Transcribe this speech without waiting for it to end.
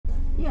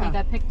Yeah.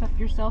 think I picked up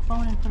your cell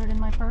phone and put it in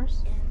my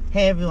purse?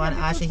 Hey everyone,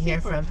 Yeah, Asha here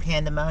super. from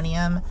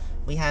Pandamonium.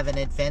 We have an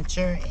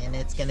adventure and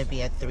it's going to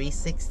be a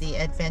 360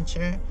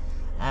 adventure.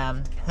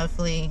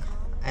 Hopefully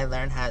I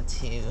learn how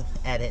to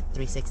edit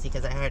 360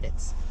 because I heard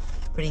it's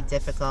pretty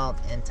difficult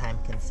and time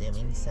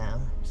consuming. So,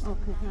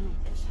 Okay, honey.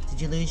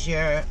 did you lose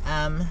your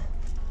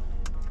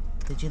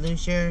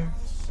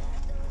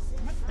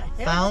What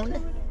the hell?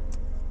 phone?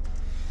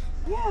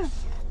 Yeah.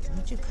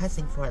 What you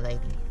cussing for, lady?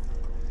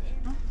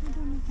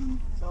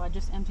 So I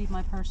just emptied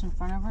my purse in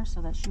front of her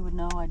so that she would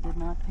know I did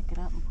not pick it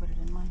up and put it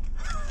in my...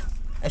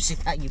 Oh, she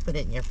thought you put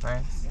it in your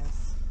purse.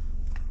 Yes.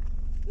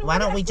 No, Why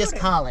don't where we I just put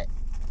it? call it?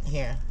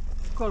 Here.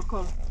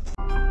 Call.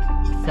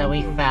 So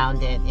we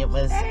found it. It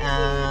was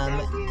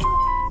Thank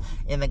you.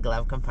 in the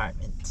glove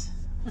compartment.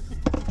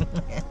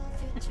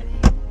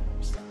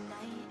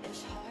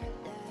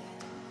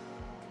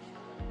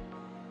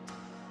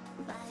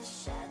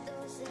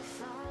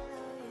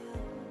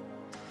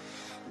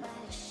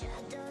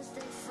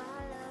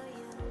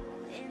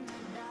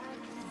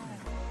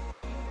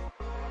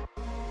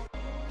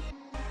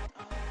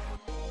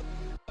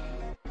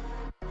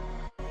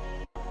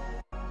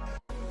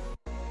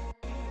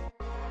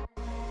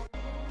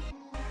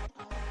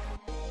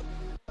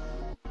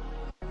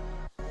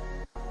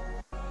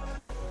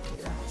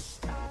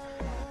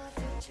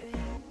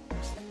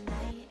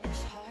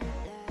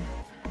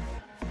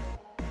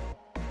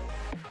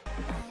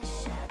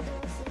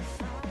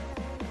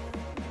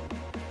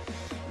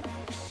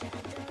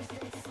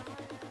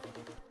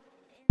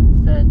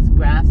 So it's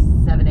Graph's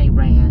 7A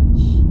Ranch.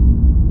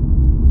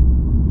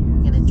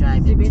 We're gonna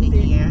drive into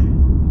here.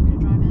 Want me to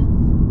drive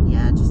in?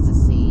 Yeah, just to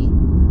see.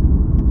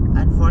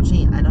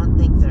 Unfortunately, I don't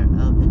think they're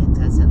open. It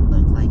doesn't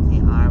look like they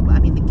are. Well, I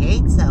mean, the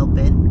gate's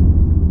open,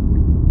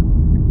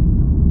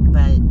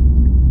 but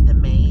the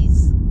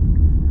maze,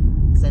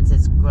 since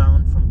it's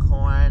grown from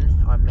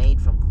corn or made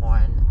from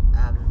corn,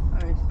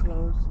 Oh, it's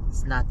closed.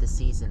 it's not the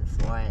season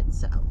for it.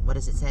 So, what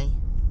does it say?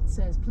 It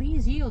says,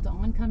 please yield to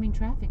oncoming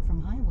traffic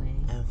from highway.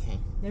 Okay.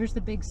 There's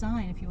the big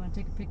sign if you want to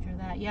take a picture of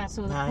that. Yeah,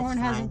 so the No, it's corn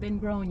hasn't fine. been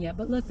grown yet.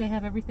 But look, they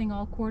have everything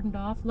all cordoned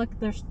off. Look,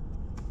 there's...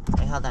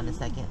 Wait, hold on a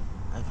second.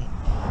 Okay.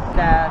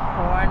 The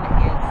corn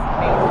is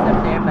pasted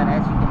up there, but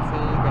as you can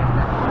see, there's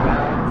nothing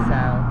grown,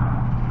 so...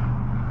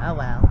 Oh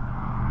well.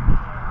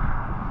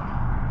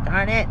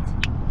 Darn it!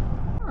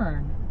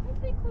 corn. Why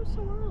did they close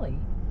so early?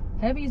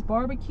 Heavy's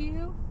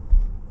Barbecue.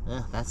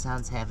 Ugh, that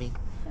sounds heavy.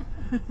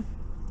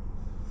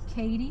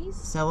 Katie's.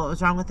 So what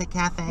was wrong with the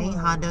cafe?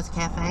 Hondo's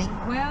Cafe?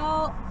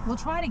 Well, we'll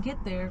try to get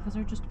there because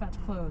they're just about to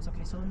close.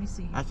 Okay, so let me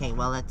see. Okay,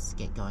 well, let's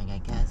get going, I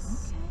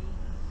guess.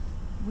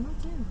 Okay, will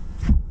do.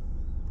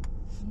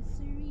 Yes,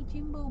 sirree,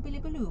 Jimbo, Billy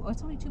Baloo. Oh,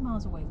 it's only 2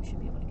 miles away. We should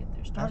be able to get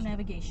there. Start Okay.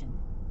 navigation.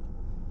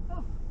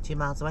 Oh, 2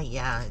 miles away?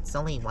 Yeah, it's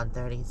only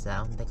 1:30,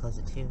 so they close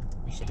at 2.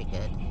 We should be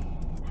good.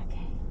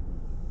 okay.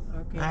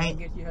 Okay, I Alright.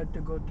 guess you have to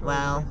go to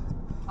Well,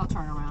 I'll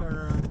turn around. turn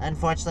around.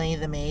 unfortunately,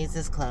 the maze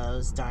is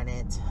closed. Darn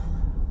it.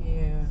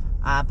 Yeah.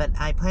 But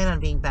I plan on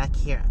being back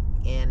here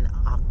in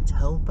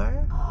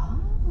October. Oh.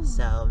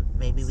 So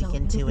maybe we So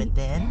can it'll do be- it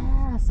then.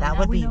 Yeah, so That now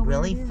would we be know where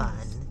really it is.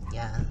 fun.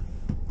 Yeah,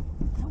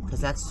 That would because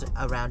be that's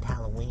around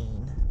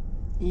Halloween.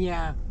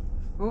 Yeah.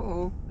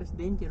 Uh-oh, that's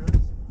dangerous.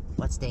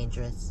 What's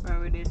dangerous?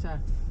 Oh, it is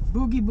a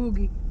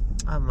boogie.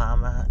 Oh,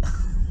 Mama.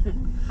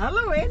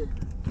 Halloween?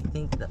 I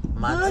think the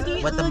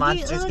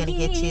monster's gonna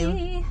get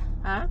you?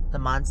 Huh? The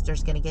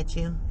monster's gonna get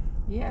you?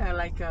 Yeah,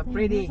 like a Hey,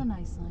 pretty. That's a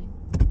nice sign.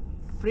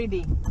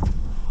 Pretty.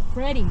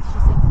 Freddie. She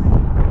said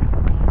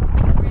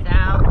Freddie.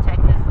 South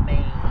Texas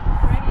Maze.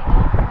 Freddie.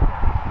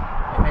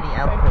 Freddie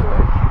L.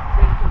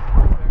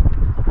 Krueger.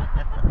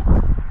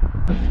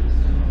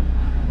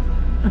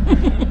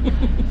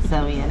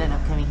 So we ended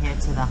up coming here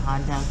to the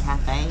Hondo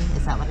Cafe.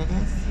 Is that what it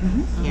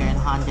is? Here in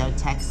Hondo,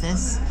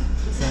 Texas,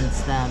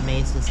 since the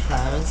maze was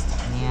closed,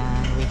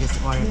 and we just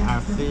ordered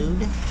our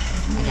food.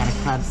 I got a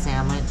club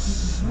sandwich.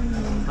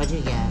 What'd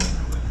you get?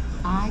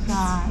 I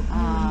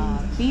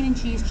got bean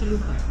and cheese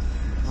chalupa.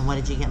 And what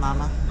did you get,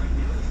 Mama?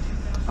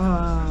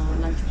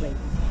 Lunch plate.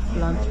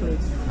 Lunch plate.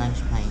 Lunch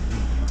plate.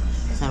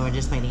 So we're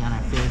just waiting on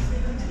our food.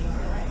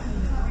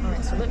 All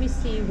right, so let me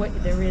see what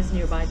there is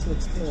nearby to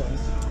explore.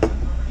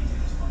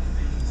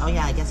 Oh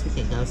yeah, I guess we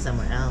could go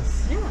somewhere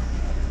else. Yeah,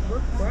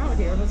 we're out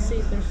here. Let's see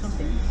if there's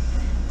something.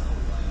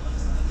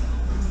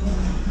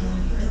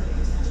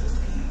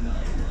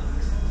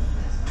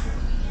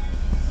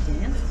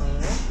 Dance hall.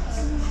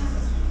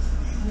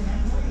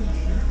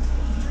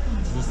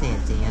 Did you say a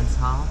dance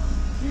hall?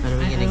 What are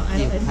we gonna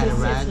do? Cut a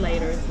rug? It's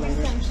later. It's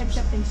later.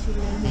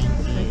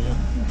 Thank you.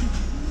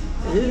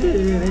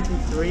 Ooh, this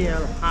is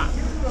real hot.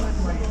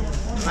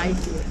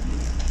 Spicy.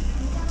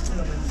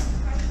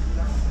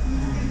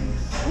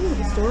 Ooh,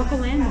 historical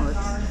landmarks.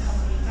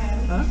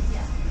 Huh?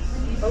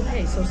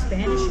 Okay, so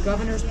Spanish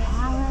Governor's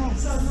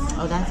Palace.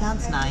 Oh, that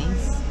sounds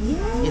nice.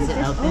 Yeah, Is it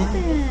it's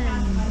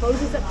open?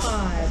 Closes at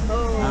 5.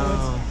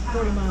 Oh. It's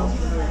 40 miles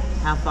from here.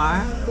 How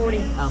far? 40.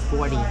 Oh,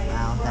 40.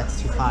 Wow, that's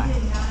too far.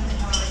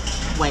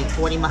 Wait,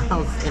 40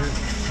 miles in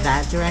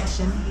that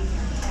direction?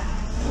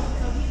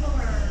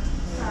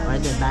 Or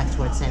further back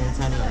towards San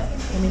Antonio.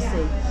 Let me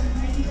see.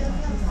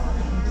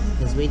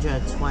 Because we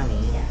drove 20.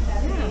 Yeah.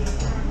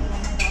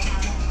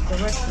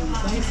 Directions.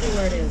 Let me see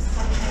where it is.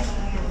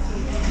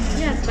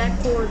 Yeah, it's back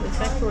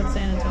towards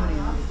San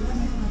Antonio.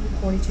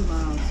 42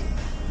 miles.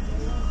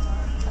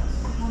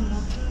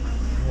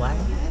 What?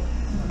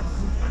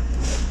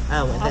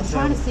 Oh, I'm that's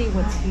trying where to see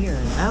what's here.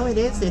 Oh, it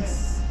is.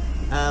 It's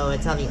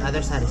on the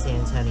other side of San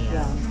Antonio.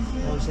 Yeah.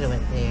 Oh, we should have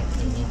went there.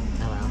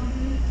 Oh well.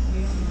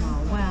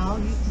 Oh, well,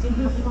 you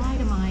didn't reply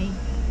to my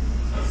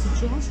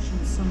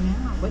suggestions, so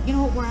now. But you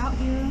know what? We're out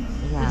here.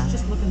 Yeah. It's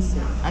just looking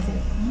sick. I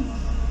think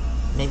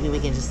maybe we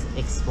can just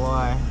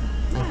explore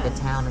like the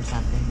town or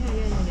something.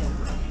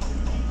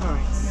 Yeah. All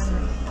right.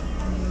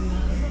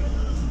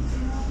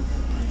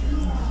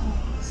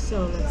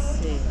 So let's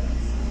see.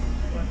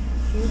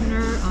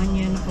 Hubner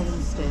Onion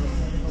Homestead.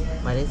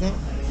 What is it?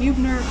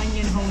 Hubner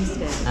Onion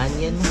Homestead.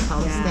 Onion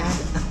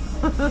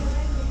Homestead.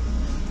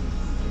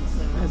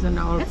 As an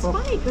old That's folk.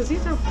 funny because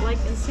these are like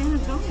in San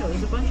Antonio.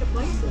 There's a bunch of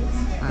places.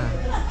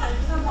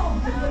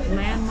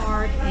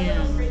 Landmark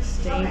and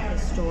State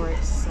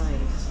Historic Site.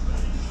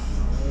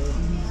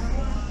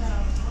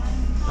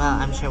 Well,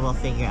 I'm sure we'll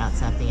figure out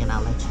something and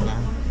I'll let you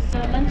know. Oh,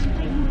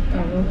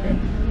 okay.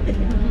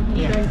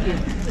 Yeah. Thank you.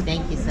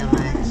 Thank you so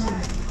much.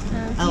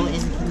 Oh,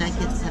 and can I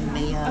get some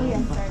mayo?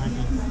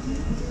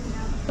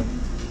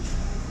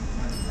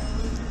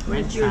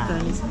 Where's your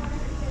gun? It's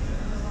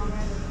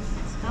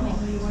coming.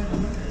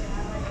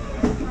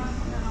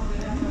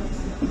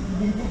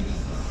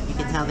 You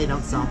can tell they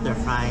don't salt their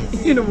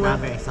fries. You know what? Not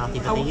very salty,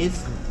 but they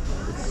use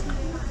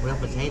real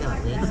potato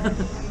at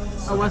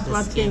least. I was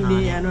watching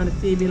on the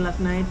TV last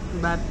night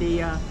about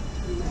the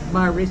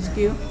bar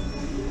rescue.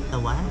 The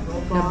what?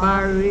 The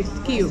bar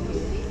rescue,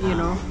 you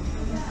know.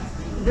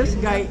 This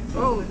guy,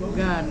 oh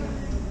God,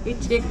 he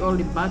checked all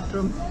the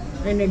bathrooms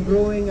and they're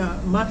growing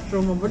a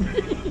mushroom over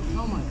there.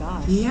 Oh my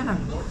gosh. Yeah.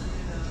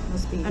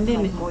 Must be And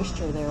then like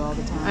moisture there all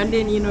the time. And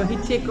then, you know, he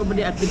checked over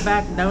there at the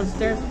back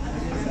downstairs.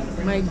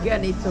 My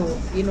God, it's a,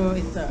 you know,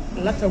 it's a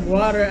lot of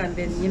water and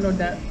then, you know,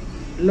 that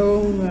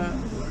long.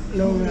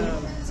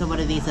 So what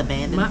are these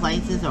abandoned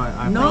places or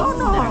No, places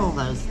that are no.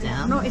 closed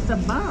down? No, it's a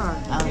bar.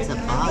 Oh, it's a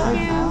bar.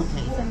 Oh,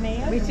 okay.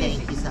 Which is,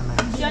 Thank you so much.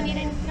 Do you need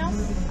anything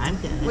else? I'm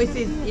good. which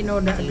is, you know,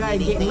 the Do you guy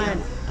need get anything mad.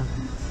 else? Okay.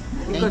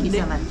 Because Thank you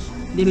so much.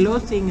 They're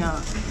losing,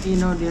 you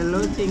know, they're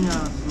losing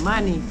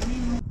money.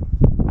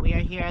 We are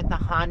here at the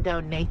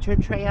Hondo Nature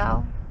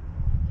Trail.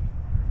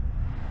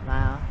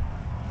 Wow.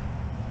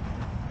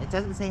 It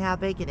doesn't say how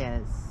big it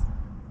is.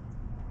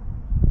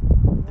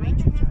 3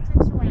 trips around.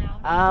 trips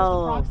around.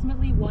 Oh.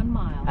 Approximately 1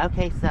 mile.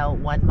 Okay, so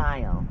 1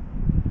 mile.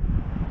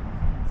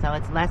 So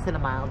it's less than a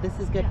mile. This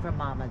is good for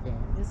Mama then.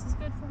 This is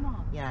good for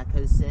Mom. Yeah,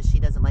 because she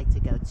doesn't like to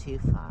go too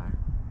far.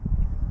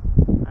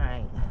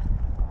 Alright.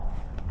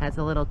 Has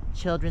a little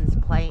children's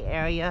play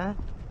area.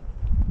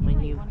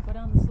 When You want to go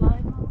down the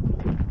slide, Mom?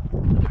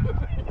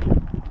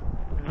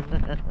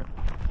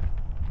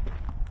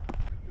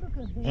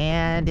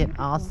 And it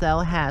also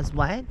has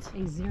what?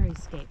 A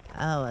xeriscape.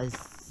 Oh, a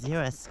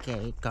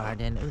xeriscape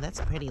garden. Ooh, that's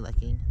pretty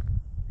looking.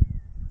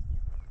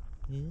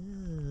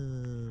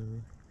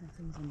 Ooh.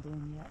 Nothing's in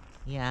bloom yet.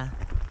 Yeah.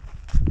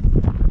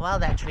 Well,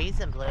 that tree's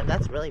in bloom.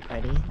 That's really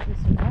pretty. Okay,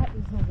 so that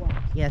is the what?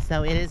 Yeah,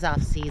 so it is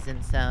off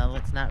season, so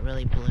it's not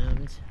really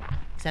bloomed.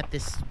 Except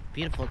this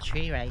beautiful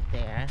tree right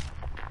there.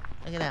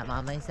 Look at that,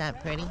 Mama. Is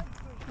that pretty?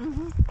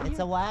 Mm-hmm. It's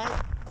a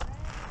what?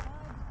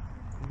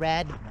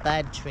 Red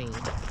bud tree.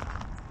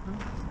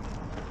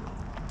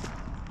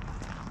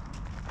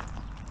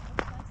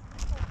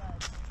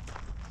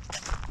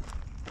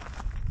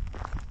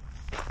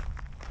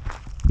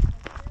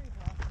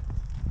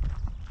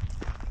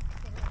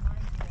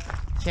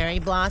 Cherry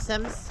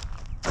blossoms.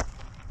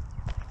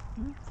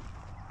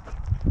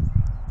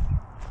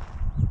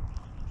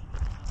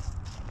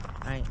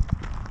 Alright.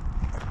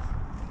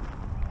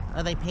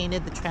 Oh, they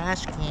painted the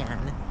trash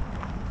can.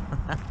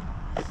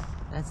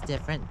 That's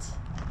different.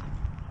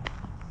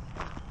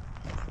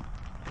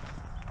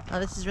 Oh,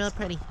 this is really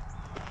pretty.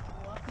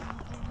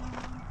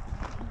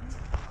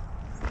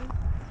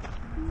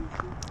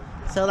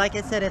 So like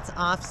I said, it's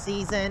off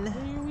season.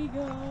 Here we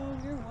go.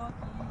 You're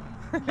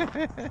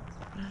walking.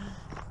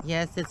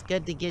 Yes, it's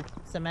good to get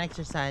some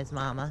exercise,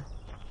 Mama.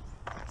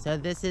 So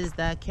this is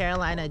the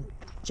Carolina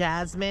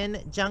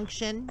Jasmine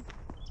Junction.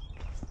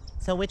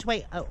 So which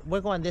way? Oh,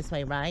 we're going this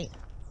way, right?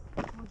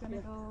 We're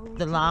gonna go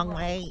The to long right.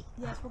 way?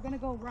 Yes, we're gonna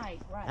go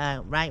right.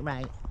 Right.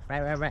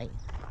 Right.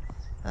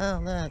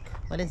 Oh, look.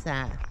 What is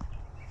that?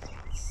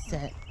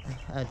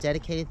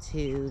 Dedicated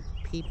to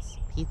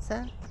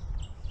Pizza?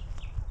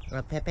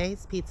 Or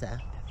Pepe's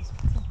Pizza.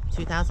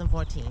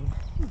 2014.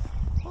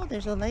 Oh,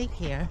 there's a lake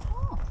here.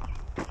 Oh.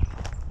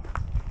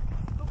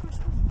 Go for a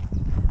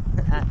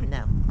swim.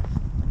 No,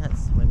 I'm not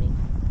swimming.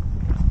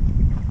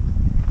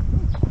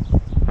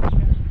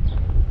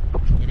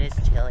 It is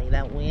chilly,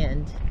 that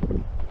wind.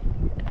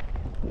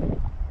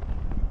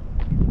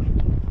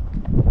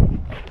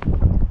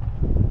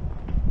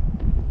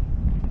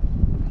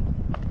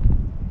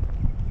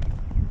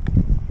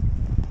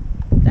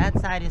 That's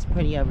side is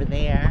pretty over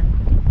there.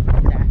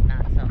 That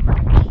not so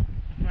much.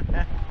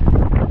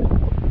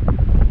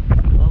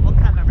 Well, we'll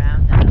come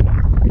around though.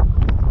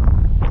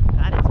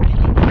 God, it's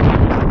windy.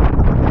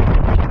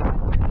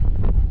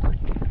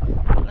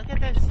 Look at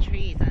those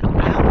trees. I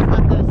always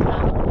thought those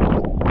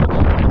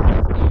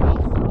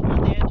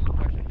berries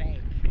were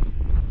fake.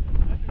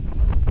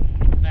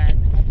 But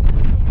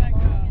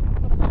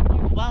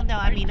well, no,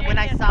 I mean when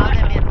I saw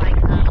them in like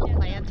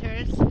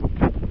planters,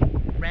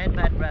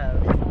 Redbud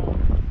Road.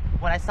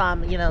 When I saw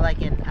them, you know, like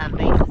in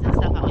vases and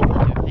stuff, I always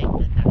thought they were fake,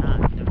 but they're not.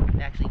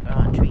 They actually grow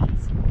on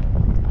trees.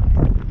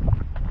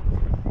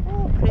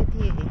 Oh,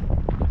 pretty.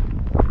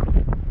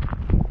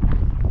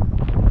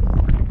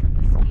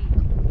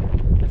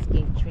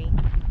 Mesquite tree.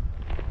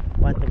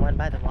 What, the one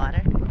by the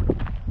water?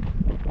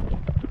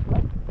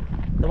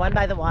 The one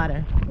by the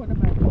water. What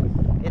about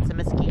this? It's a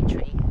mesquite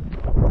tree.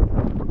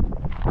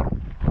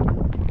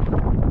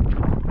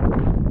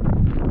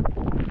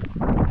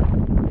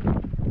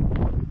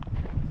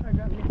 I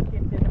got mesquite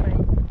in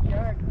my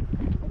yard.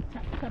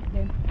 Cut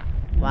them.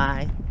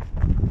 Why?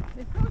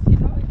 Because, you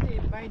know,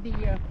 it's by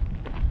the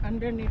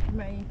underneath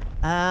my,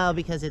 Oh,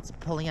 because it's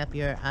pulling up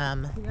your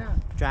yeah,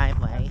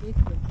 driveway. this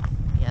way.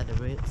 Yeah, the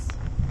roots.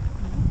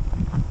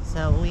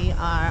 So we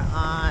are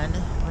on,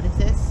 what is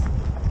this?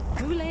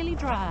 Doolally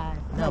Drive.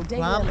 No,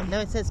 Daylily. no,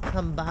 it says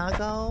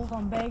Plumbago.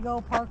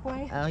 Plumbago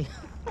Parkway. Oh, yeah.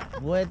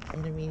 Wood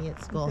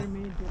Intermediate School.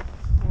 Intermediate.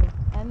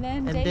 And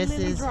then And this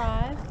Daylily is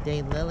Drive.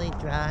 Daylily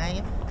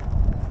Drive,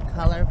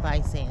 color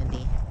by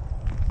Sandy.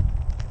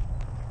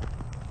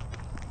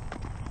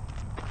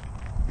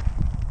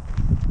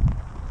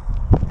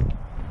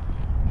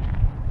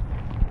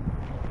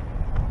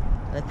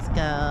 Let's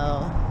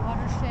go.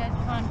 Watershed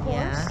Concourse.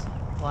 Yeah,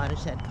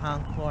 Watershed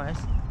Concourse.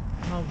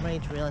 Home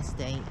Range Real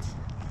Estate.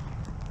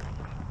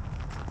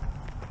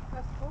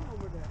 Let's go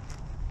over there.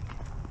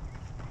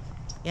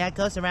 Yeah, it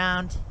goes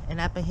around and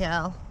up a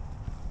hill.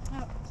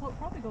 Oh, so it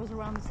probably goes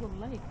around this little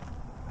lake.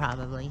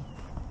 Probably.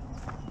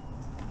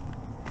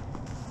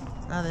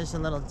 Oh, there's a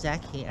little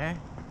deck here.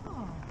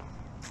 Oh.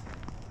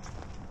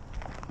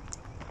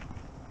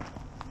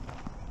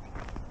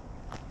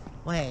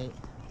 Wait.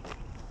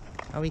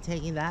 Are we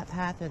taking that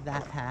path or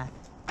that path?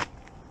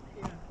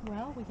 Yeah.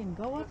 Well, we can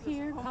go up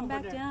here, come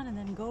back down, and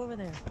then go over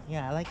there.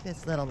 Yeah, I like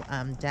this little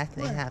deck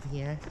they Where? have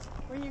here.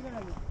 Where are you going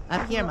to go?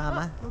 Up here, Go up.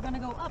 Mama. We're gonna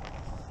go up.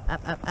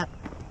 Up, up, up.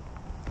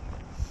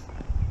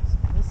 So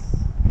this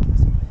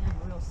will end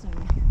real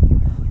soon.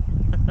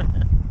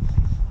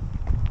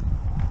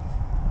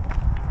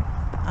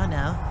 Oh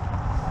no.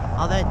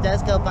 Although it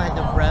does go by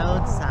the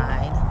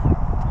roadside.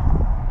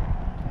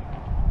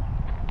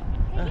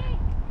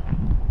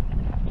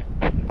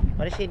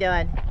 What is she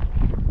doing?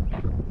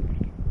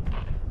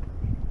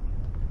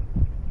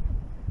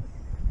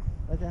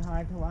 Was it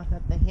hard to walk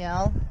up the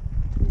hill?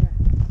 Yeah.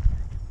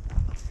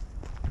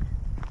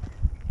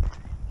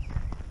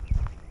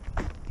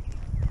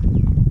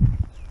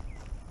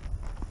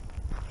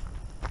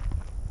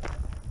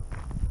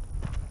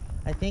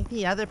 I think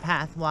the other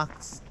path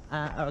walks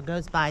or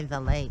goes by the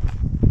lake.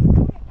 We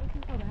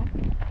can go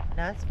back.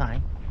 No, it's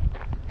fine.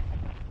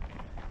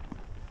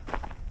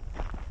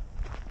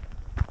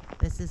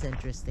 This is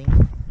interesting.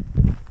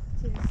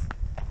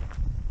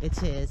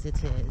 It is.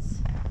 It is.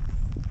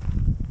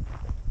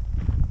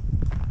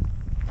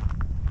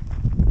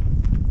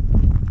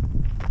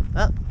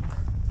 Oh,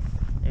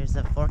 there's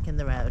a fork in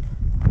the road.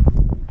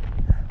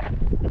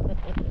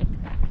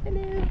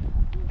 Hello.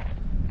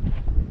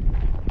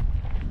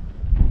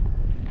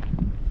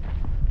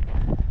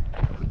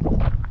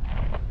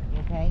 You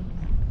okay?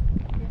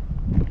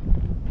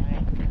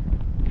 Alright.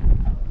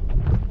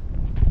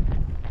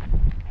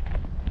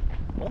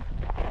 Cool.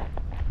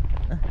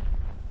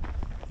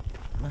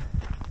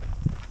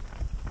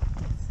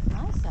 It's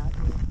nice out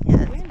here. Yeah,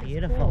 The it's wind is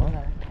beautiful. cool,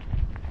 though.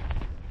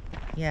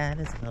 Yeah, it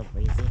is a little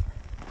breezy.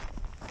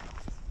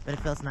 But it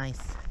feels nice.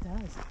 It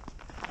does.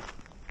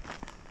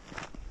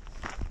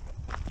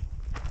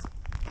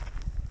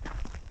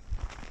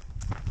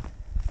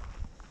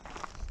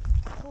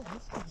 Oh,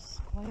 this goes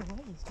quite a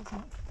ways, doesn't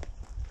it?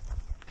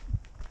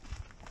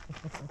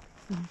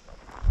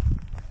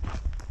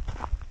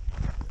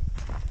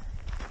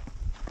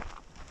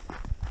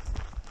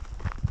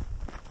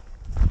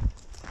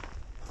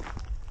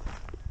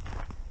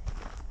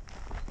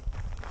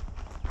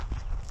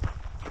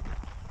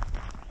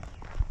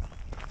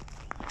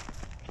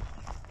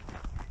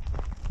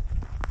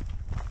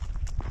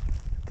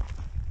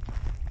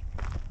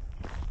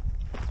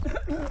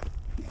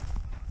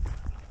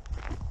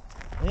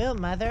 Well,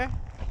 Mother.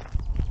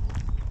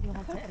 You'll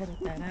have to edit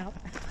that out.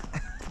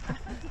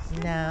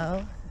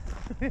 No.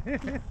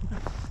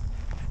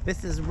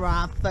 This is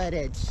raw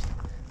footage.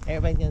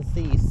 Everybody can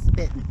see you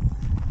spitting.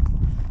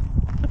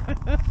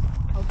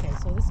 Okay,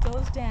 so this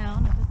goes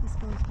down. I think this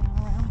goes down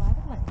around by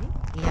the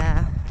lake.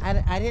 Yeah,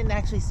 I didn't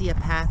actually see a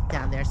path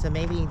down there, so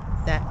maybe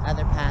that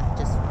other path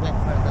just went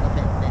for a little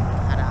bit and then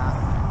cut off.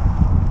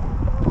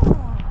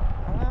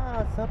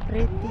 Oh, so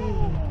pretty.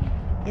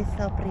 It's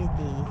so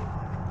pretty.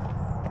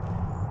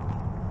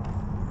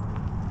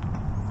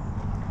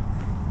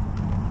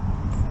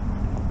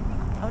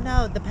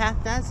 no, the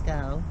path does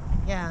go.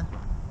 Yeah.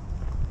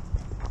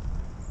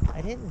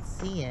 I didn't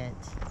see it.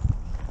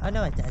 Oh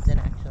no, it doesn't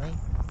actually.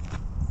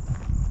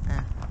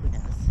 Who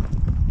knows?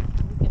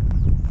 We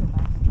can go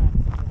back and try to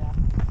figure it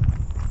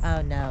out.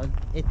 Oh no,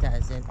 it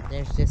doesn't.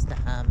 There's just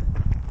what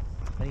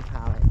do you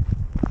call it?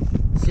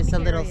 It's just a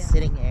Sitting little area.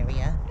 sitting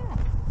area. Yeah.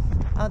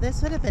 Oh,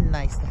 this would have been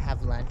nice to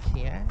have lunch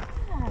here.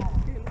 Yeah.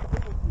 We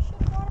should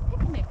have brought a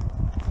picnic.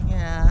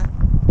 Yeah.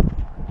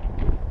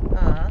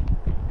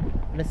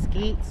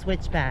 Mesquite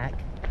switchback.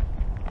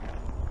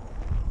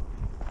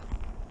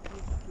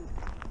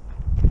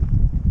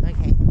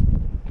 Okay.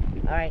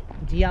 Alright.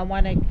 Do y'all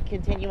want to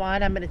continue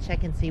on? I'm going to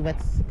check and see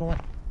what's going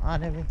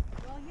on over. Well,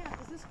 yeah,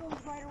 because this goes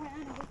right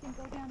around and we can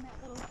go down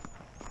that little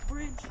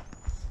bridge.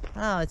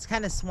 Oh, it's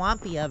kind of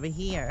swampy over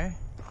here.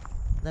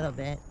 A little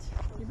bit.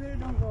 You better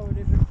don't go over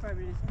there. There's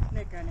probably a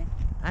snake on it.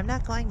 I'm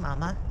not going,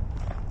 Mama.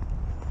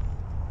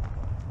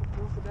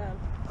 Crocodile.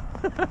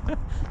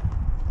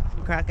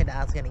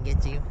 Crocodile's gonna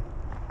get you.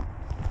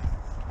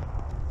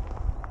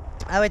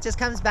 Oh, it just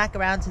comes back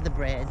around to the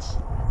bridge.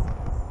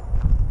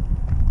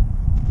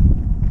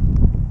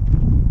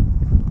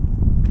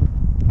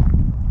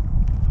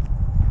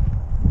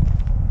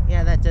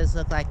 Yeah, that does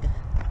look like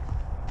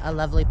a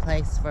lovely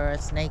place for a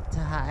snake to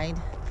hide.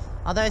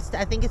 Although I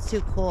think it's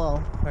too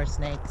cool for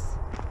snakes.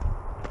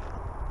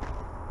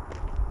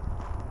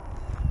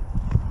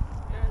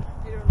 And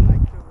you don't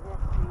like to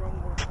walk the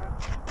wrong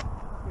path.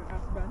 Your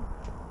husband.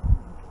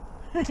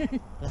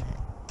 Go ahead.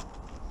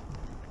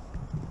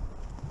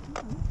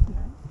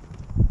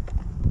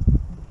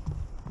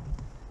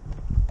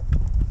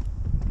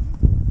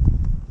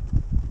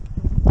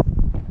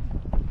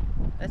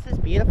 This is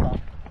beautiful.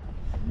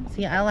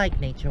 See, I like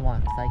nature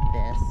walks like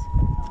this.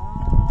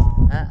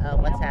 Oh. Uh-oh,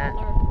 what's that?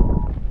 Alert.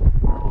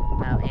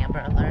 Oh, Amber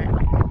Alert.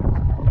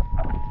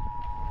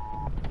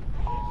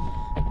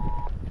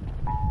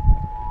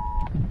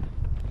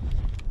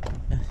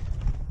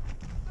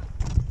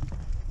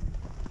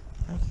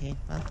 Okay,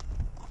 well,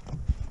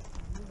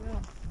 We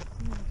will.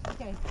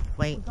 Okay.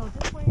 wait, We'll go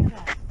this way or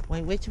that?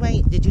 wait, which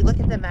way? Did you look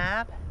at the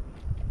map?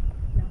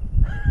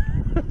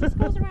 It just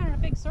goes around in a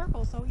big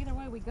circle, so either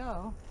way we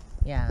go.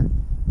 Yeah. Do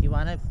you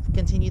want to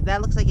continue?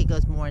 That looks like it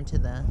goes more into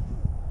the...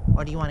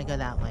 Or do you want to go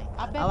that way?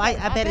 I bet Oh, that-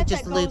 I bet it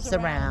just that goes loops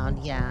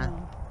around. Yeah. Okay,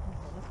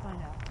 let's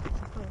find out.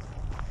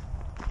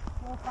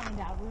 We'll find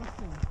out real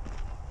soon.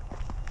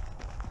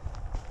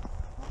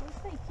 Well, at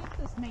least they keep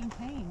this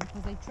maintained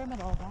because they trim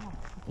it all back.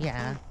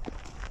 Yeah.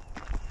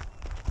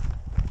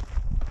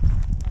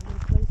 Got little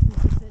places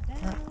to sit Oh,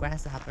 down.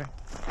 grasshopper.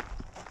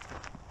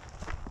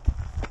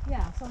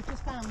 Yeah, so it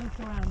just kind of loops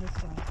around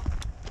this way.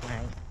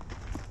 Right.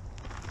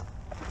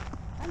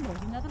 And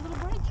there's another little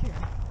bridge here.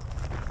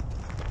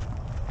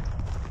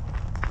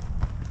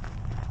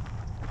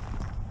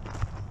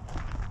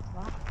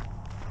 Rock.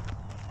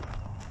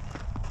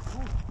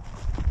 Oh,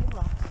 big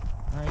rocks.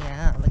 Oh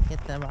yeah, look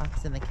at the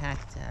rocks and the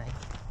cacti.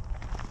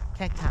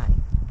 Cacti.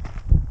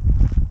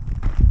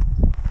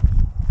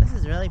 This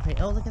is really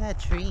pretty. Oh, look at that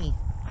tree.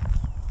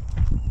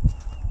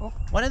 Oh.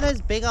 One of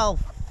those big old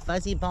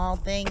fuzzy ball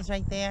things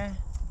right there.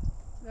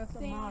 That's a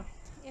They- moth.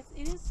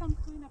 It is some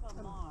kind of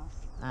a moss.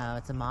 Oh,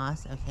 it's a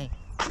moss. Okay.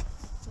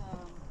 It's,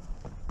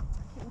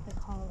 I forget what they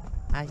call it.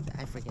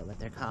 I forget what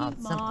they're called.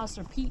 Peat moss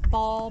or peat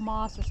ball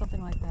moss or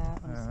something like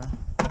that.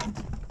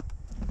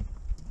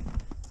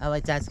 Oh,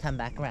 it does come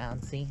back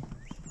around. See?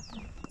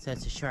 So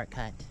it's a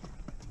shortcut.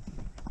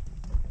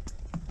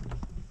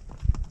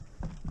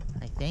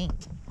 I think.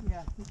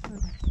 Yeah.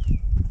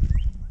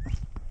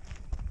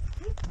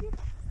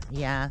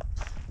 Yeah.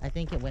 I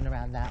think it went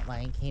around that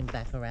way and came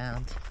back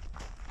around.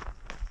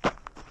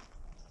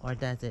 Or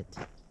does it?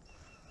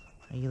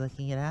 Are you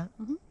looking it up?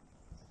 Mhm.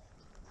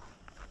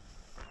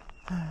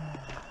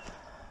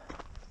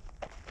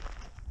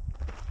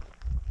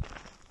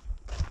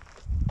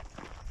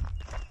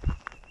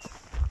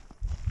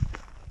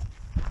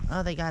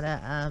 Oh, they got a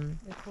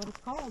That's what it's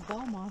called,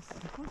 ball moss.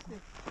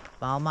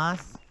 ball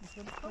moss. That's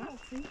what it's called,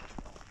 see?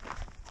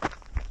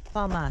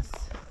 Ball moss.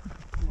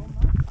 Ball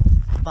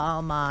moss.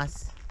 Ball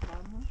moss.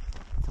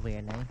 It's a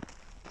weird name.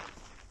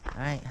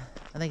 Alright.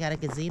 Oh, they got a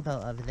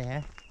gazebo over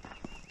there.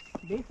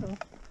 Diesel.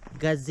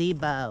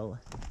 Gazebo.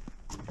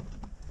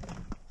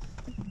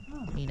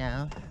 You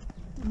know?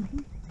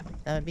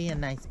 That would be a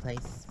nice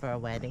place for a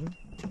wedding.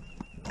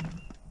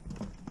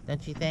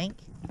 Don't you think?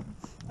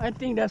 I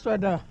think that's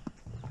what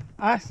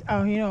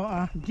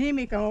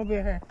Jimmy come over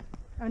here.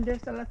 And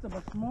there's a lot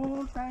of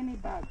small, tiny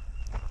bugs.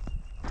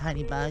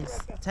 Tiny bugs.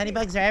 Tiny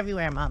bugs are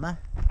everywhere, Mama.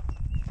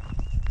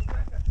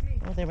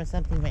 Oh, there was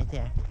something right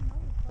there.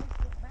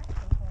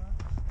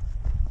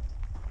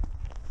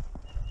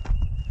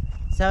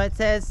 So it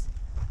says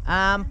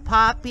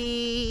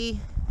Poppy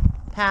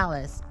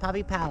Palace.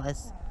 Poppy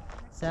Palace.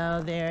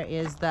 So there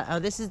is the, oh,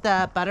 this is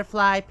the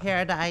butterfly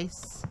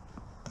paradise.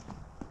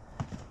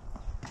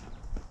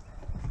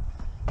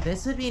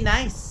 This would be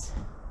nice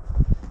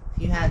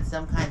if you had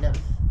some kind of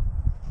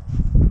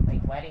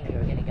like wedding you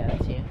were gonna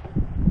go to.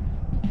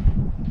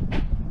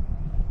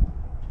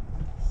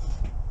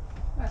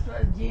 That's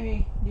what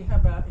Jimmy, they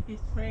have his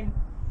friend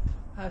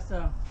has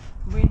a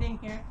wedding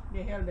here.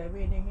 They held a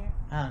wedding here.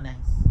 Oh, nice.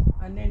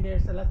 And then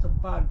there's a lot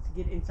of bugs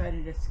get inside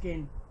of the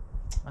skin.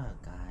 Oh,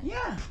 God.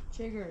 Yeah.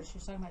 Chiggers.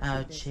 She's talking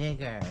about Oh,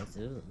 chiggers.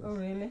 Ooh. Oh,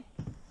 really?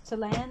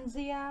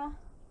 Tillandsia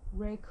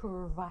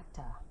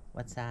recurvata.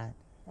 What's that?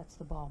 That's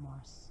the ball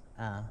mouse.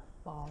 Oh.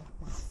 Ball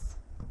mouse.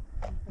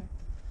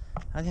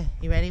 Okay,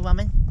 you ready,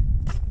 woman?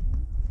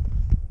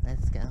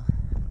 Let's go.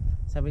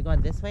 So are we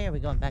going this way or are we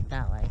going back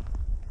that way?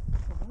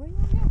 So where are you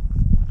going now?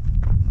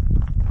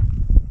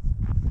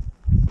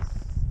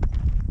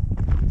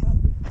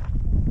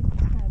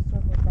 It's kind of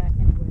circled back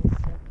anyways.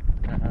 So.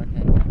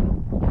 Okay.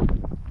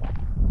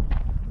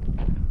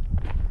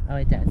 Oh,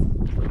 it does.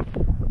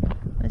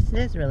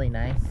 This is really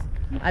nice.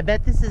 I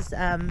bet this is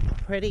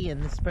pretty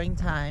in the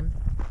springtime.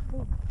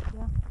 Oh,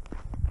 yeah.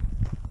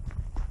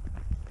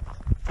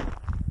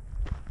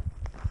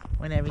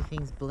 When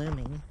everything's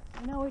blooming.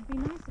 You know, it'd be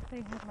nice if they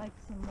had like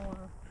some more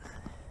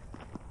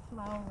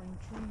flowering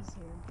trees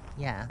here.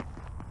 Yeah.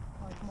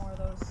 Like more of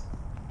those.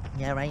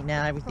 Yeah, right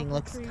now everything Purple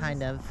looks trees.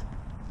 kind of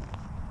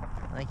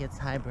like it's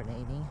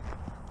hibernating.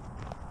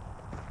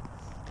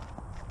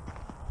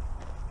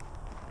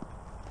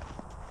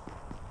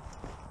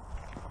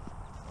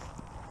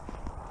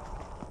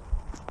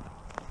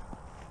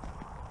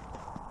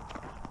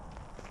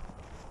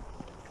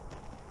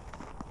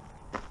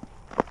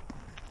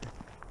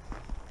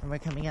 And we're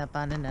coming up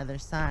on another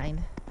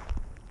sign.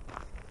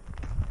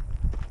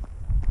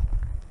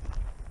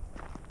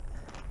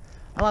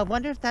 Oh, I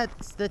wonder if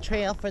that's the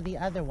trail for the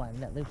other one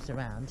that loops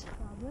around.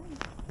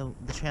 Probably.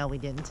 The trail we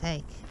didn't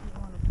take. You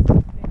want to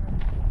put bigger.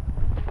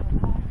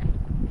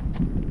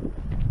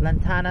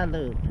 Lantana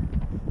Loop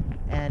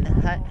and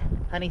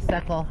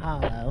Honeysuckle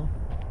Hollow.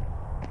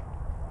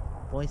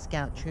 Boy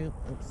Scout Troop.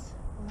 Oops.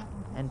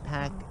 And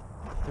Pack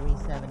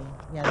 370.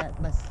 Yeah,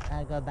 that must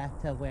go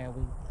back to where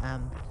we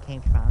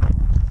came from.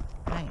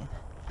 Right.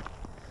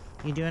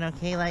 You doing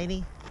okay,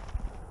 lady?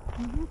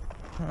 Mm-hmm.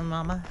 Come on,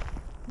 Mama.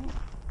 Yeah.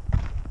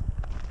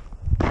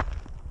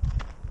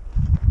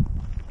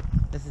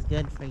 This is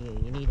good for you.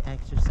 You need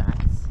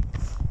exercise.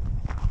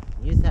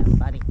 Use that,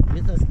 buddy.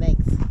 Use those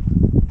legs.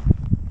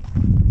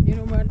 You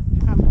know what?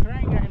 I'm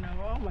crying right now.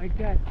 Oh my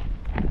God.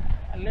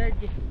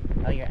 Allergic.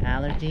 Oh, your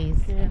allergies?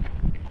 Yeah.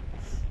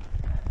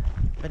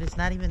 But it's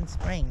not even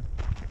spring.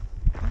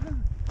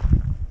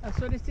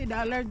 So they say the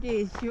allergy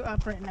is you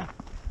up right now.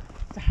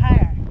 It's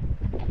higher.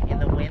 In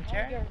the Oh,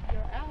 winter? you're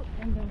out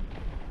in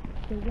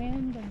the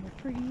wind and the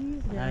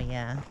trees. Oh,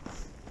 yeah.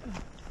 You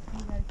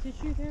got a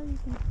tissue there? You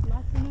can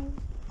blot your nose?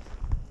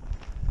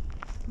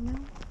 No?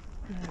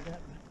 Yeah, I got There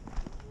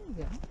you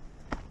go.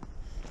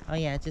 Oh,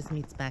 yeah, it just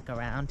meets back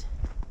around.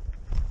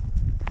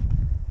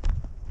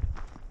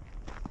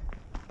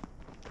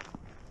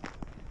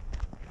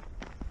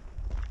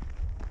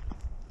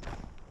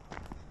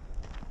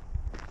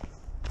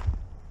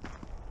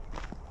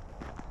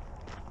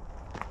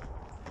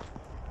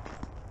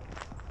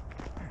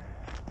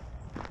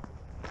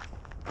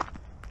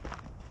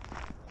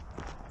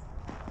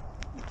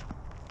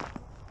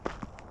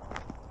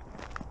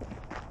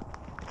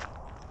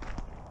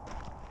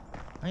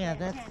 Oh, yeah,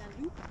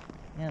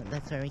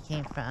 that's where we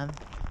came from. Did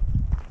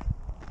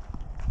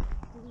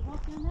we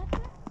walk down that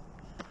track?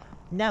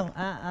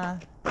 No,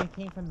 we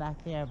came from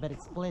back there, but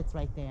it splits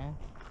right there.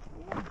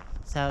 Yeah.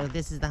 So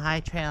this is the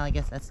high trail. I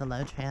guess that's the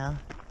low trail.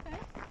 Okay.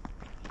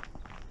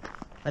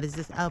 What is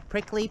this? Oh,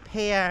 prickly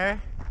pear.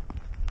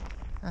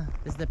 Oh,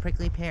 this is the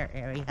prickly pear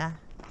area.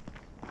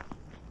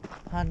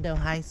 Hondo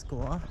High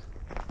School.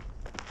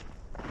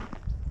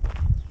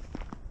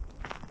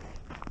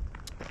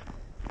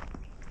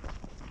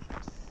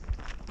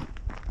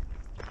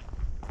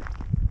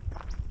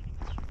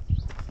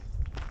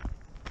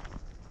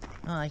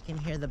 Oh, I can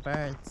hear the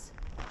birds.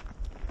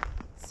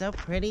 So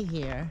pretty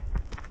here,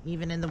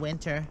 even in the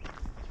winter.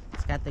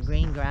 It's got the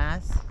green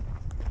grass.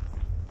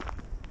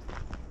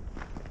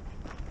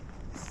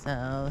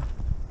 So,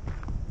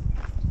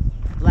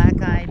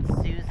 Black-Eyed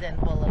Susan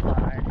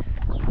Boulevard.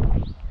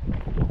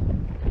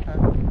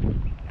 Huh.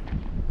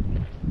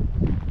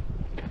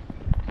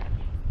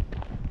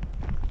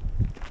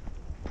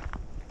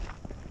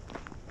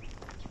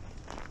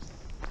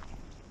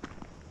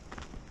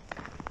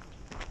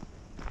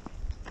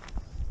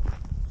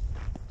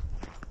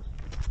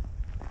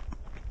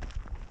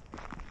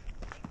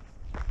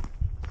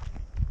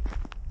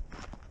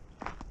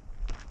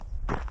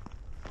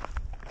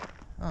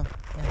 Oh,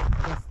 yeah,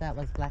 I guess that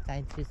was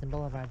Black-Eyed Susan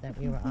Boulevard that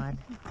we were on.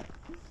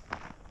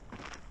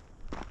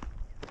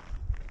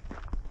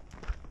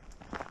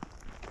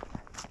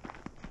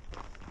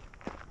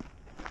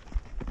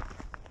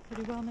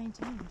 Pretty well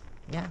maintained.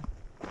 Yeah,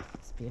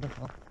 it's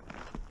beautiful.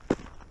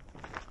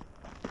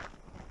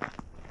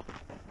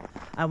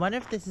 I wonder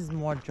if this is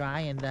more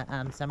dry in the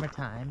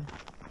summertime.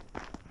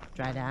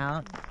 Dried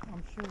out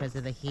I'm sure because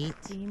of the heat.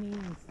 steamy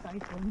and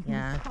stifling.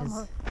 Yeah, in because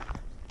summer.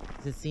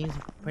 it seems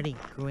pretty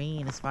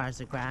green as far as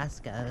the grass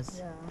goes.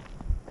 Yeah.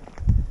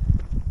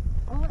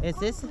 Well, it Is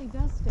this- probably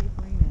does stay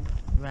green.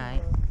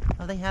 Right.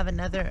 Oh, they have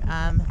another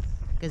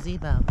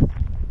gazebo.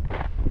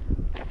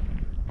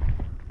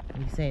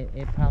 You say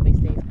it probably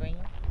stays green?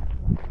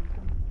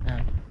 Oh.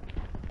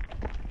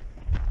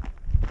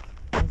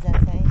 What does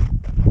that say?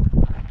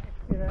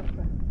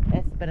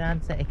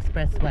 Esperanza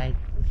Expressway.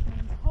 Which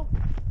means hope.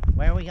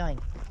 Where are we going?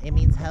 It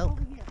means hope?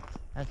 Over here.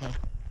 Okay.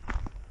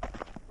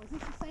 Was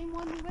this the same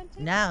one we went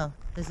to? No,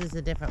 this is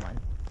a different one.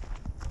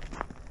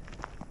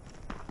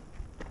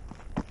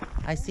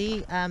 I see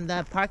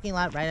the parking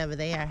lot right over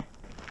there.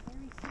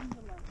 Very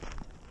similar.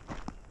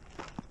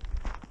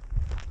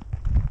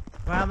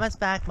 We're almost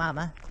back,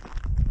 Mama.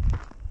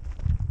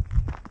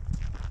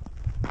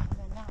 And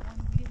then that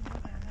one, we didn't go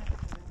down that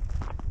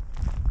one.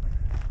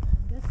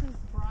 This is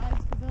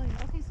Bride's Pavilion.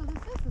 Okay, so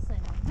this is the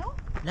same one. No?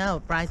 No,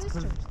 Bride's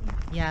Sisters.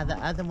 Yeah, the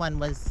other one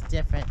was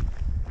different.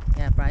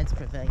 Yeah, Bride's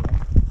Pavilion.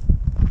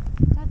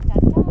 Da, da, da.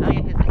 Oh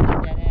yeah, because it's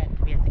a dead end.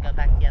 We have to go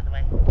back the other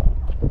way.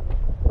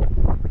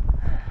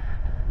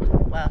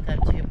 Welcome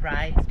to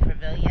Bride's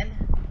Pavilion.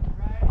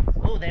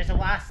 Oh, there's a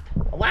wasp.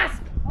 A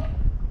wasp!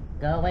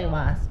 Go away,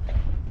 wasp.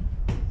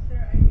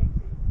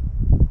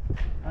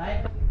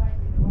 Right?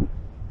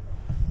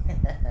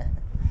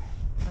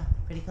 Oh,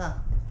 pretty cool.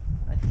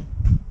 Okay.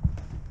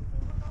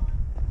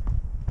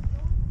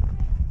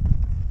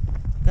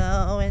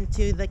 Go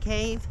into the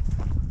cave.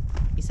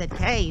 You said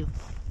cave.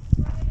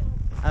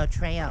 Oh,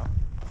 trail.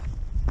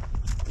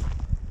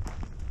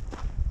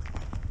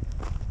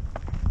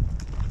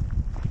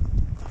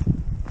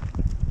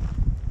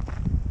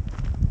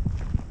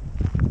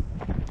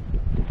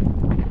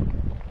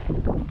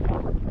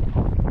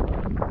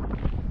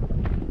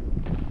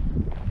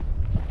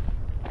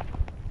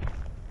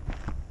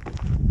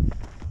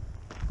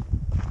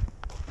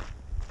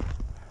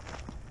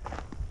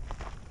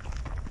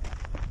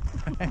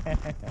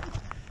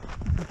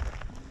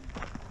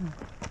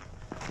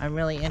 I'm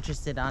really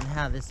interested on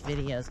how this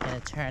video is going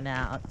to turn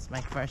out. It's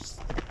my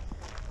first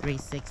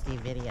 360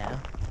 video.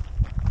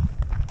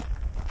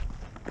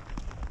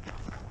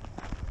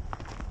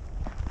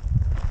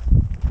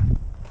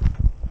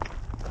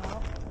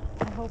 Well,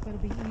 I hope it'll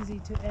be easy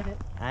to edit.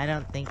 I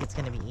don't think it's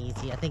going to be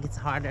easy. I think it's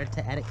harder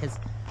to edit because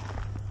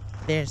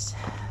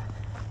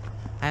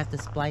I have to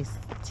splice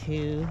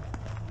 2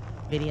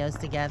 videos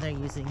together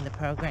using the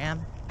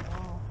program.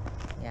 Oh.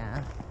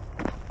 Yeah.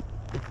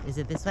 Is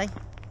it this way?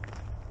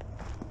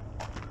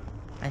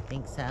 I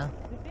think so.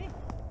 Could be.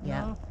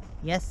 Yeah. No,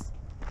 Yes.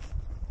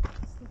 this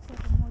looks like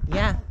a more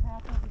Yeah. traveled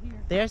path over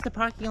here. There's the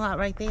parking lot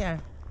right there.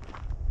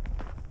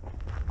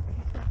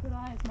 She's got good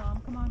eyes,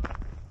 Mom. Come on.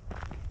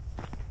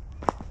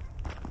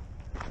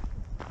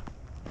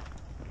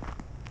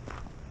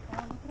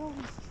 Oh, look at all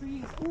these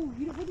trees. Ooh,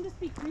 wouldn't this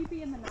be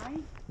creepy in the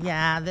night?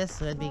 Yeah, this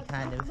would be Look,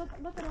 kind of. Look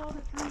at all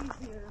the trees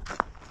here.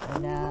 I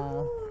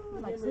know. Ooh,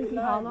 like Sleepy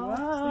Hollow.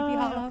 Sleepy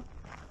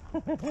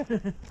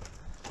Hollow.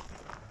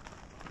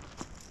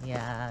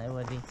 Yeah, it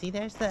would be. See,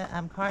 there's the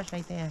cars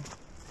right there.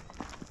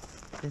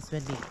 This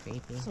would be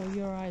creepy. So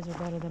your eyes are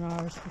better than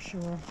ours for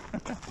sure.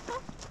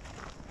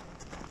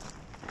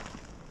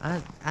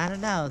 I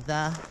don't know.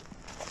 The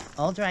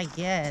older I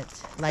get,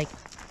 like,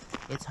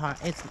 it's hard.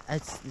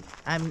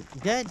 I'm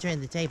good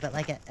during the day, but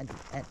like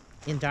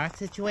in dark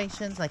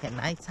situations, like at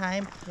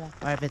nighttime, Yeah.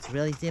 or if it's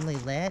really dimly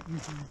lit,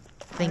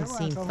 things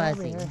seem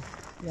fuzzy.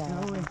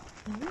 Yeah.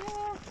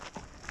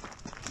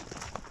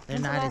 They're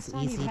not as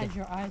easy you to. had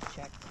your eyes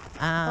checked?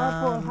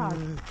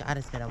 God,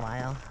 it's been a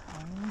while.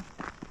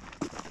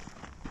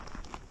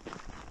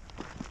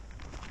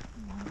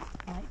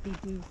 Might be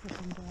due for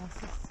some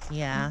glasses.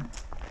 Yeah.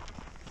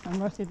 I'm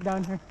gonna sit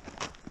down here.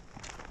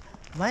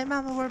 Why,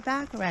 Mama? We're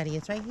back already.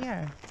 It's right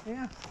here.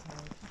 Yeah.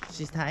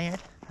 She's tired?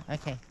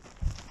 Okay.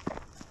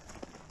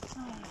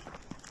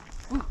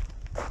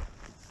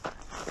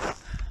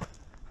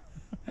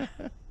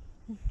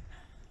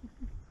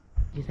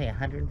 You say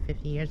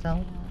 150 years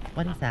old?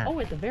 What is that? Oh,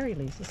 at the very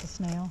least, it's a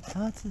snail.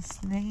 Oh, it's a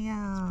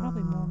snail.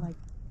 Probably more like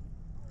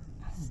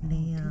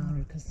snail.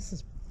 because this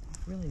is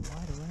really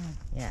wide around.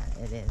 Yeah,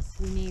 it is.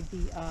 We need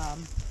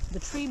the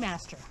tree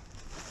master.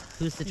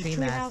 Who's the tree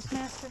house master?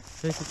 master.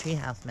 Who's the tree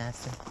house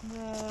master?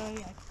 Yeah,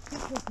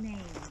 what's his name?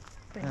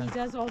 But he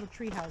does all the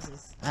tree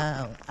houses.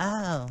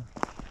 Oh.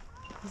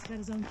 He's got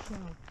his own show.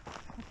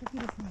 I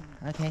forget his name.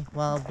 Okay,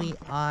 well, we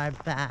are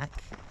back,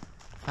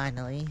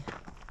 finally.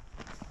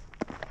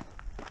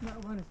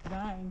 That one is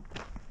dying.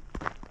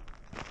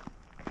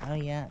 Oh,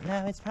 yeah.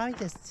 No, it's probably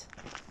just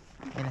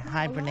in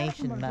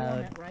hibernation them are mode.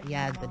 dormant right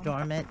Yeah, now, the Mom.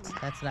 dormant.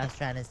 That's what I was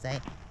trying to say.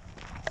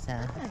 So,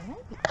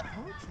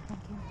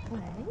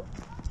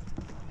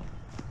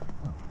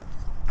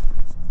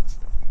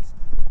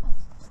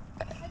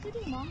 How'd you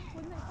do, Mom?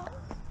 Wasn't that fun?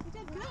 You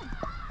did good.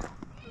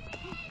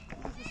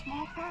 It was a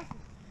small part.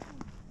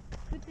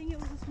 Good thing it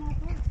was a small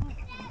part.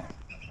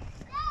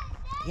 Huh?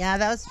 yeah,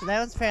 that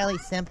was fairly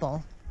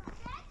simple.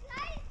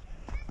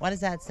 What does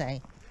that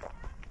say?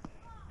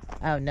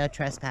 Oh, no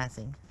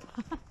trespassing.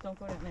 Don't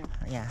go down there.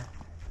 Yeah.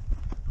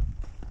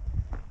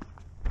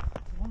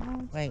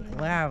 Won't Wait, you?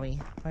 where are we?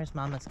 Where's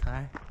Mama's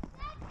car?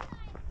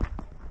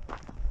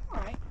 All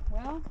right.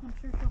 Well, I'm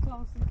sure she'll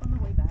fall asleep on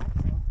the way back.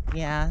 So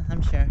Yeah,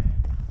 I'm sure.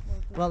 we'll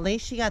just- Well, at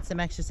least she got some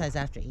exercise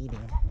after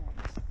eating.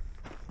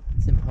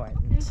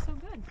 important. It's so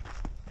good.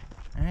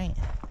 All right.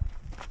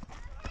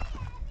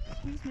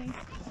 Excuse me.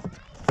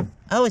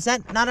 Oh, is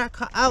that not our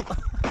car? Oh,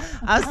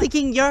 I was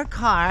thinking your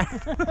car.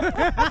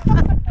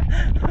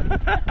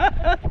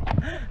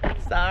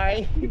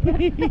 Sorry.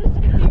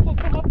 People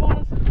come up on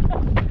us.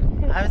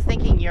 I was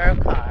thinking your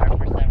car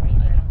for some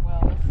reason.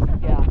 Well,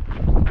 yeah.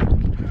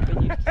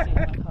 Been used to seeing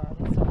my car.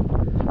 That's so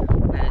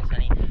That is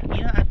funny.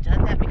 You know, I've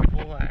done that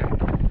before.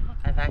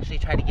 I've actually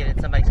tried to get in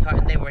somebody's car,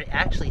 and they were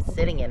actually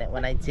sitting in it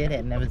when I did it,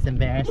 and it was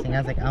embarrassing. I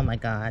was like, oh my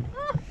god.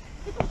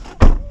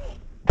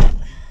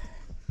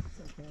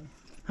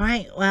 All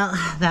right, well,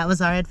 that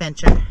was our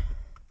adventure.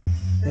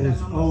 It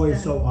is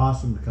always so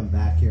awesome to come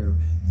back here.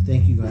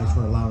 Thank you guys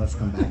for allowing us to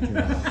come back to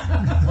your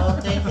house.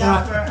 Well, thank And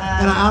y'all for.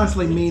 I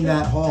honestly mean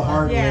that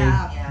wholeheartedly.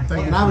 Yeah.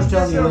 And I was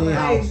telling you,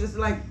 Lee, Just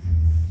like,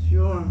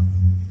 sure.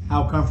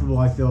 how comfortable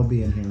I feel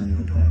being here.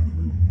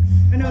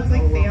 I know, it's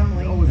like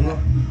family.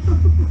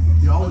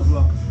 You're always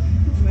welcome.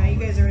 Well, you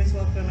guys are always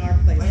welcome in our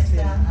place Where's too,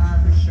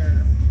 that, for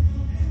sure.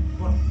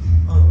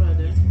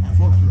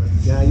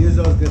 Yeah, use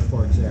those good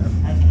forks there.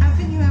 How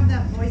can you have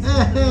that voice?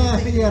 with the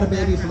music You got a in the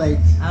baby background? plate.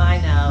 Oh,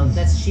 I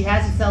know. She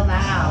has it so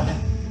loud.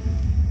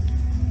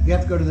 You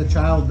have to go to the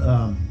child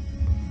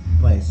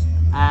place.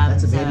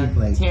 That's a baby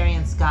plate. Terry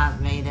and Scott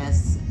made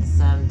us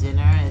some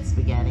dinner. It's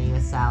spaghetti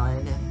with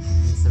salad and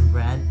some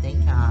bread.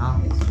 Thank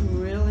y'all. It's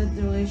really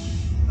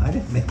delicious. I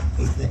didn't make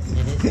anything.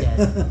 It is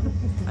good.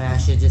 I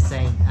should just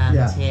say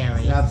Yeah,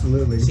 Terry.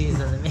 absolutely. She's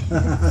in the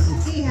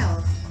mix. He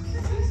helps.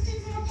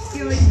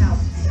 He always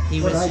helps. He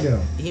What'd was, I do?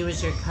 He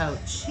was your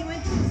coach. He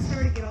went to the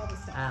store to get all the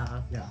stuff.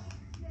 Oh. Yeah.